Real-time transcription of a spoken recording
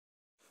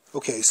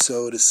Okay,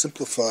 so to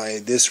simplify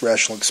this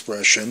rational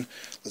expression,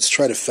 let's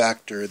try to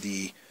factor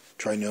the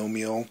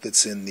trinomial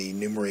that's in the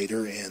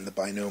numerator and the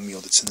binomial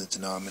that's in the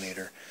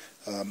denominator.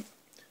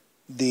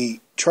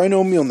 The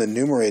trinomial in the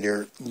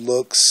numerator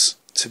looks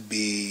to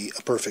be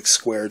a perfect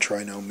square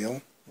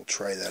trinomial. We'll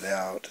try that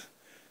out.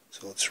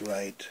 So let's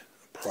write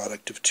a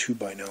product of two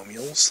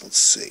binomials.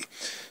 Let's see.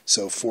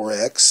 So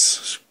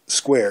 4x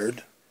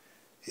squared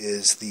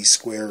is the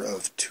square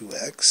of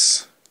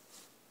 2x.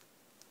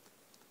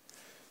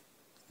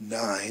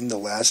 9, the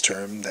last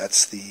term,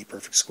 that's the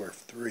perfect square of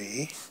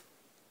 3.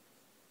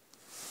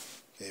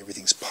 Okay,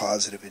 everything's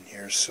positive in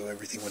here, so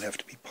everything would have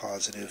to be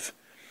positive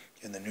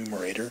in the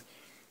numerator.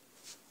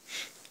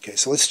 Okay,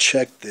 so let's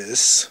check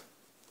this.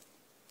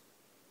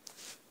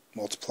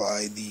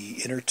 Multiply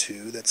the inner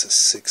 2, that's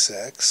a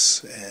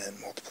 6x,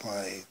 and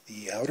multiply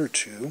the outer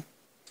 2,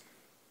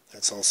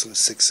 that's also a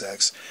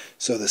 6x.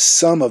 So the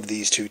sum of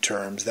these two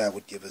terms, that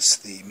would give us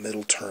the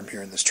middle term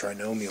here in this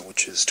trinomial,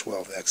 which is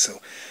 12x.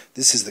 So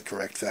this is the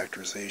correct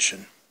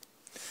factorization.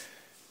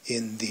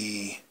 In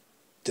the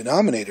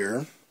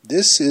denominator,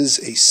 this is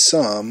a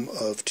sum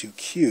of two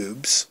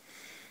cubes.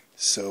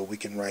 So we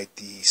can write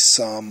the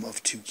sum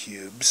of two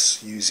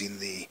cubes using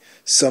the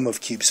sum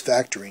of cubes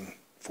factoring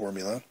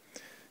formula.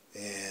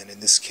 And in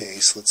this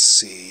case, let's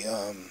see,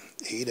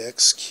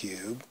 8x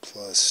cubed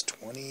plus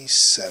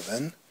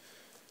 27.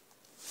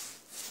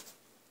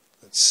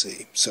 Let's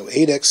see, so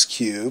 8x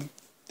cubed,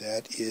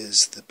 that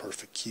is the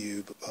perfect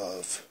cube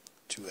of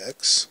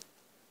 2x.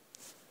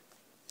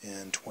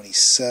 And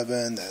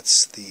 27,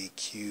 that's the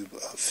cube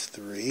of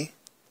 3.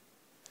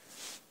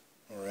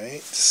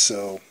 Alright,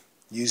 so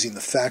using the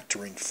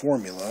factoring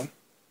formula,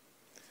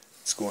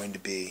 it's going to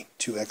be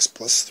 2x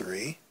plus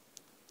 3.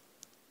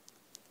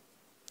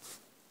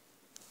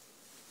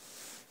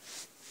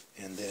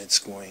 And then it's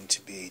going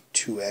to be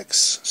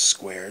 2x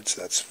squared,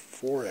 so that's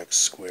 4x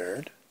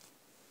squared.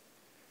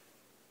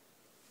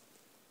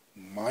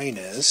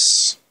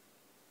 Minus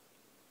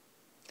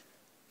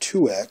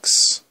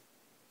 2x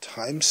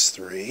times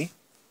 3,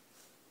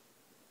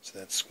 so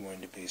that's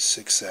going to be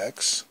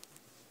 6x,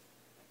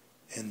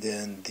 and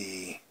then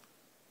the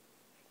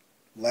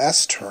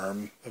last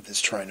term of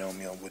this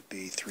trinomial would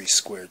be 3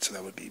 squared, so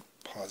that would be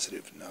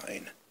positive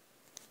 9.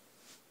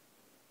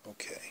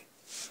 Okay,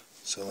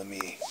 so let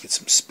me get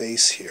some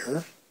space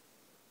here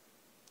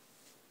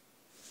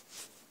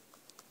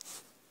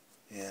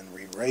and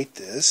rewrite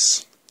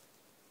this.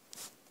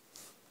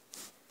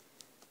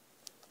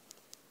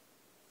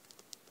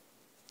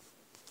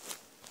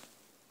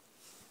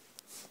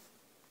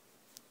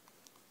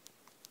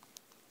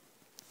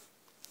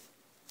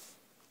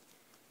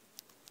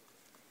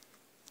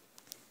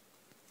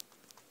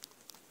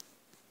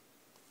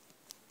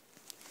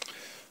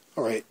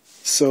 Alright,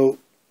 so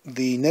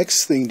the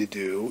next thing to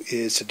do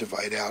is to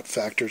divide out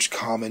factors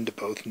common to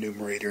both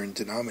numerator and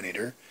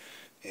denominator.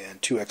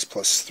 And 2x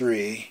plus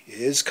 3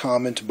 is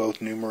common to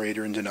both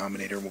numerator and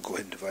denominator. We'll go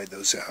ahead and divide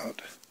those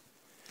out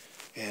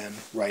and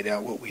write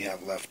out what we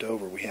have left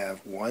over. We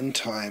have 1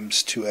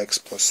 times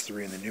 2x plus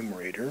 3 in the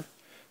numerator.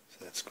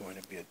 So that's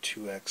going to be a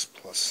 2x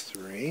plus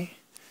 3.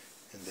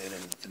 And then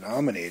in the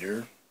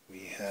denominator,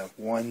 we have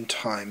 1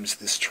 times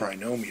this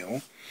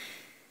trinomial.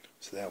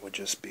 So that would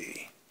just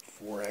be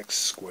 4x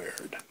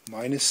squared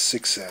minus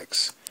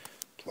 6x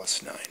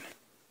plus 9.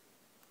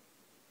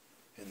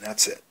 And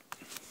that's it.